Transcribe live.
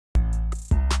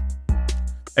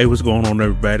Hey, what's going on,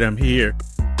 everybody? I'm here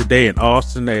today in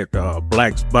Austin at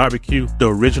Black's BBQ, the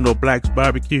original Black's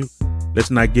BBQ.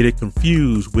 Let's not get it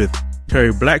confused with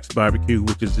Terry Black's BBQ,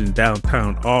 which is in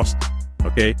downtown Austin.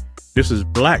 Okay, this is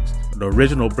Black's, the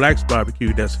original Black's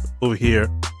BBQ that's over here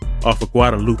off of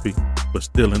Guadalupe, but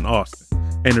still in Austin.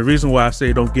 And the reason why I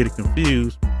say don't get it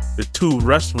confused, the two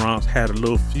restaurants had a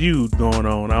little feud going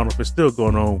on. I don't know if it's still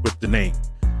going on with the name.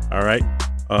 All right,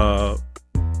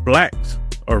 Black's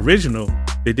original,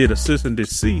 they did a cease and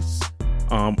desist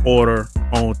order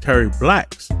on Terry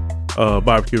Black's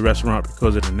barbecue restaurant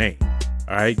because of the name.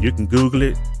 All right, you can Google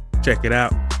it, check it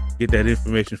out, get that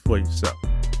information for yourself.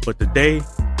 But today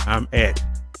I'm at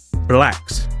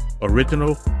Black's,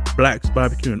 original Black's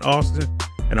barbecue in Austin,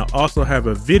 and I also have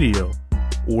a video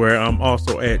where I'm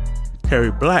also at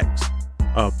Terry Black's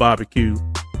barbecue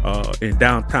in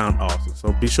downtown Austin.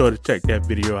 So be sure to check that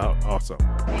video out also.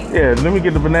 Yeah, let me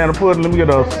get the banana pudding. Let me get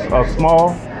a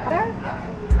small.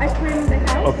 Ice cream in the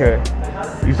house. Okay.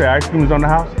 You say ice cream is on the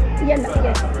house? Yeah, no,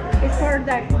 yes. It's for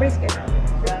the brisket.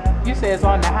 You say it's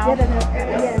on the house?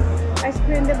 Yes. Ice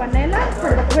cream, the vanilla,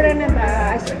 for the pudding and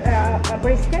the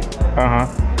brisket.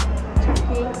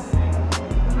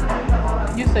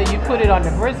 You say you put it on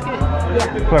the brisket?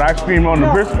 Yeah. Put ice cream on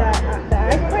the brisket? The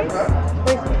ice cream,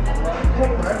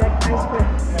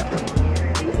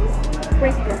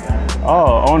 brisket.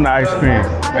 Oh, on the ice cream.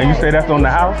 And you say that's on the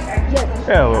house? Yes.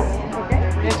 Yeah.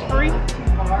 Okay. It's free?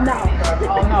 No.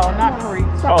 Oh, no, not free.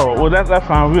 Oh, well, that's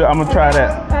fine. I'm going to try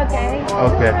that. Okay.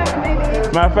 Okay.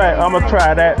 Maybe. Matter of fact, I'm going to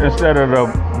try that instead of the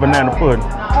banana pudding.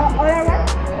 Other one?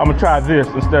 I'm going to try this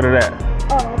instead of that.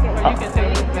 Oh, okay. You can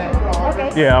take this back. Okay.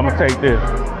 Yeah, I'm going to take this.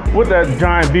 What that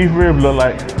giant beef rib look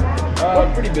like?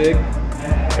 Pretty big.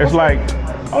 It's like...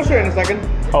 I'll show you in a second.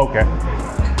 Okay.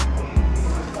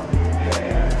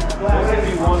 There's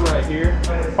gonna be one right here.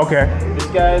 Okay. This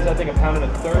guy's, I think, a pound and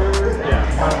a third. Yeah, a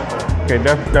pound and a third. Okay,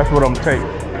 that's what I'm gonna take.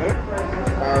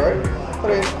 Alright.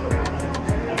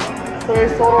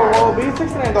 Today's total will be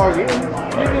 $69 even.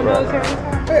 You do military?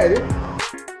 Yeah,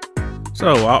 dude. So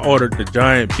I ordered the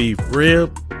giant beef rib.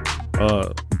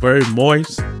 Very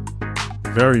moist,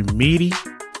 very meaty.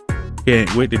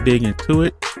 Can't wait to dig into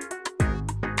it.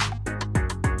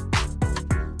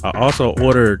 I also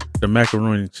ordered the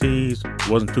macaroni and cheese.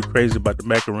 Wasn't too crazy about the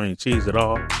macaroni and cheese at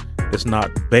all. It's not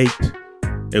baked.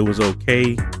 It was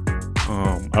okay.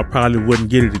 I probably wouldn't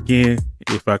get it again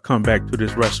if I come back to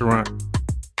this restaurant.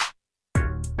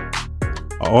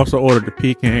 I also ordered the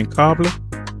pecan cobbler,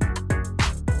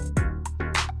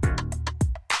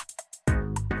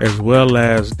 as well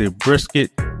as the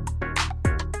brisket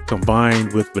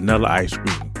combined with vanilla ice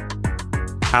cream.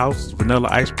 House vanilla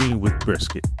ice cream with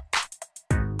brisket.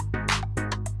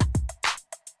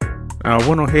 I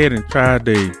went ahead and tried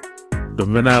the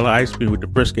vanilla ice cream with the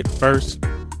brisket first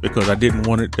because I didn't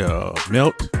want it to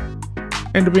melt.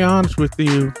 And to be honest with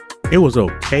you, it was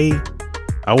okay.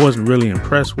 I wasn't really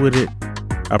impressed with it.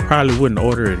 I probably wouldn't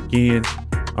order it again.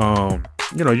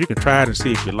 You can try it and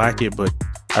see if you like it, but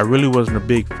I really wasn't a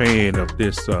big fan of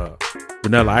this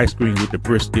vanilla ice cream with the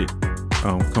brisket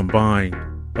combined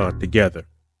together.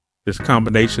 This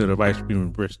combination of ice cream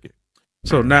and brisket.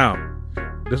 So now,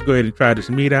 let's go ahead and try this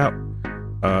meat out.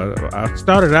 I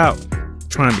started out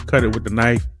trying to cut it with the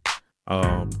knife.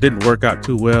 Didn't work out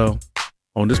too well.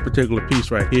 On this particular piece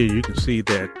right here, you can see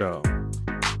that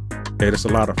it's a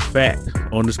lot of fat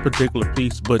on this particular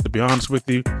piece. But to be honest with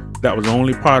you, that was the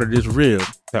only part of this rib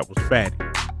that was fatty.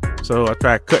 So I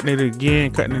tried cutting it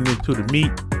again, cutting it into the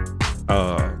meat.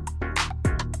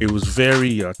 It was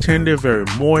very tender, very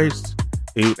moist.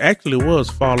 It actually was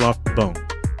fall off the bone.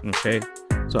 Okay.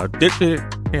 So I dipped it.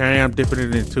 Here I am dipping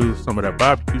it into some of that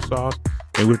barbecue sauce.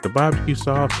 And with the barbecue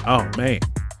sauce, oh man,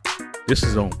 this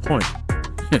is on point.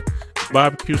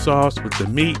 Barbecue sauce with the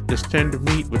meat, this tender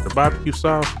meat with the barbecue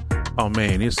sauce. Oh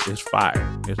man, it's fire.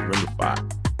 It's really fire.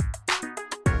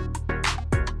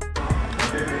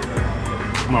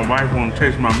 My wife want to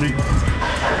taste my meat,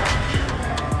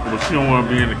 but she don't want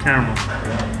to be in the camera.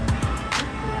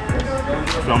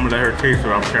 So I'm gonna let her taste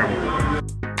it on camera.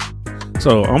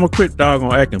 So I'm gonna quit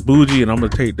doggone acting bougie, and I'm gonna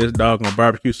take this doggone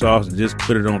barbecue sauce and just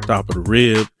put it on top of the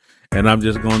rib, and I'm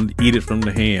just gonna eat it from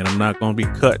the hand. I'm not gonna be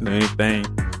cutting anything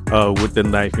with the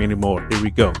knife anymore. Here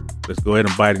we go. Let's go ahead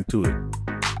and bite into it.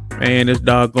 Man, this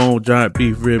doggone giant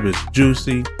beef rib is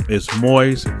juicy, it's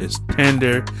moist, it's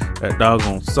tender. That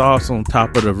doggone sauce on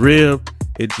top of the rib,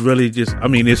 it really just,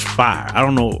 it's fire. I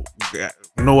don't know,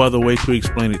 no other way to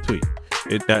explain it to you.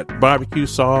 That barbecue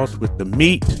sauce with the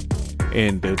meat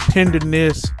and the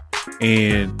tenderness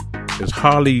and There's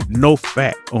hardly no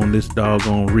fat on this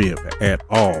doggone rib at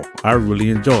all. I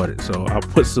really enjoyed it. So I'll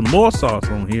put some more sauce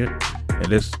on here, and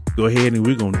let's go ahead and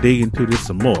we're going to dig into this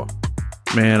some more.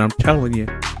 Man, I'm telling you,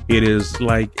 it is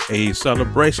like a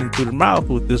celebration to the mouth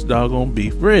with this doggone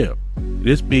beef rib.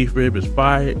 This beef rib is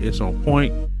fire. It's on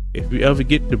point. If you ever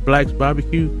get to Black's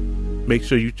BBQ, make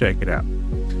sure you check it out.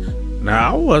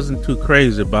 Now, I wasn't too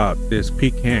crazy about this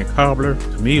pecan cobbler.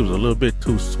 To me, it was a little bit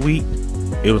too sweet.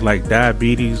 It was like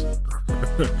diabetes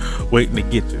waiting to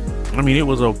get you. I mean, it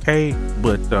was okay,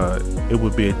 but it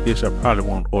would be a dish I probably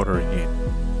won't order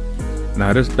again.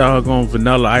 Now, this doggone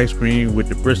vanilla ice cream with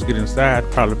the brisket inside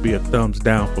probably be a thumbs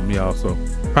down for me also.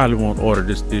 Probably won't order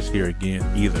this dish here again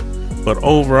either. But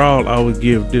overall, I would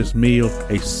give this meal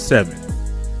a 7.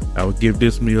 I would give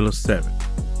this meal a 7.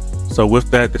 So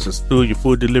with that, this is Stu, your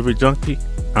food delivery junkie.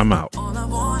 I'm out. All I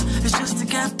want is just to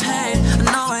get paid. I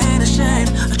know I ain't ashamed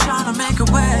of trying to make a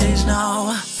wage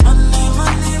now. Money,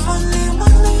 money, money,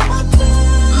 money, money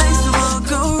makes the world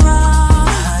go round.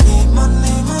 I need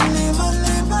money, money,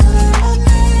 money, money,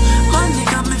 money. Money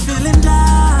got me feeling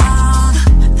down.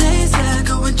 They said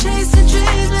go and chase the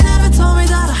dreams, but never told me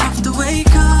that I have to wake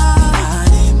up. I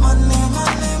need money,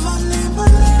 money, money,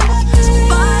 money, money.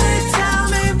 Somebody tell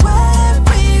me where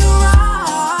we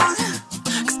wrong.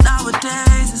 'Cause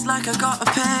nowadays it's like I gotta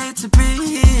pay to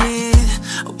breathe.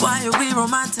 Why are we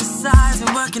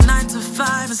romanticizing working 9 to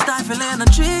 5 and stifling our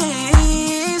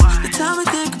dreams? They tell me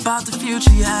think about the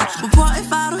future, yeah, but what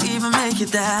if I don't even make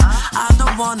it there? I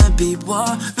don't wanna be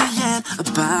worrying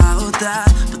about that,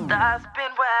 but that's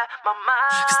been where my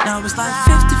mind. 'Cause now it's like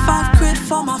 55 quid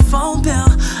for my phone bill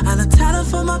and a tenner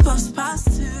for my bus pass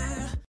too.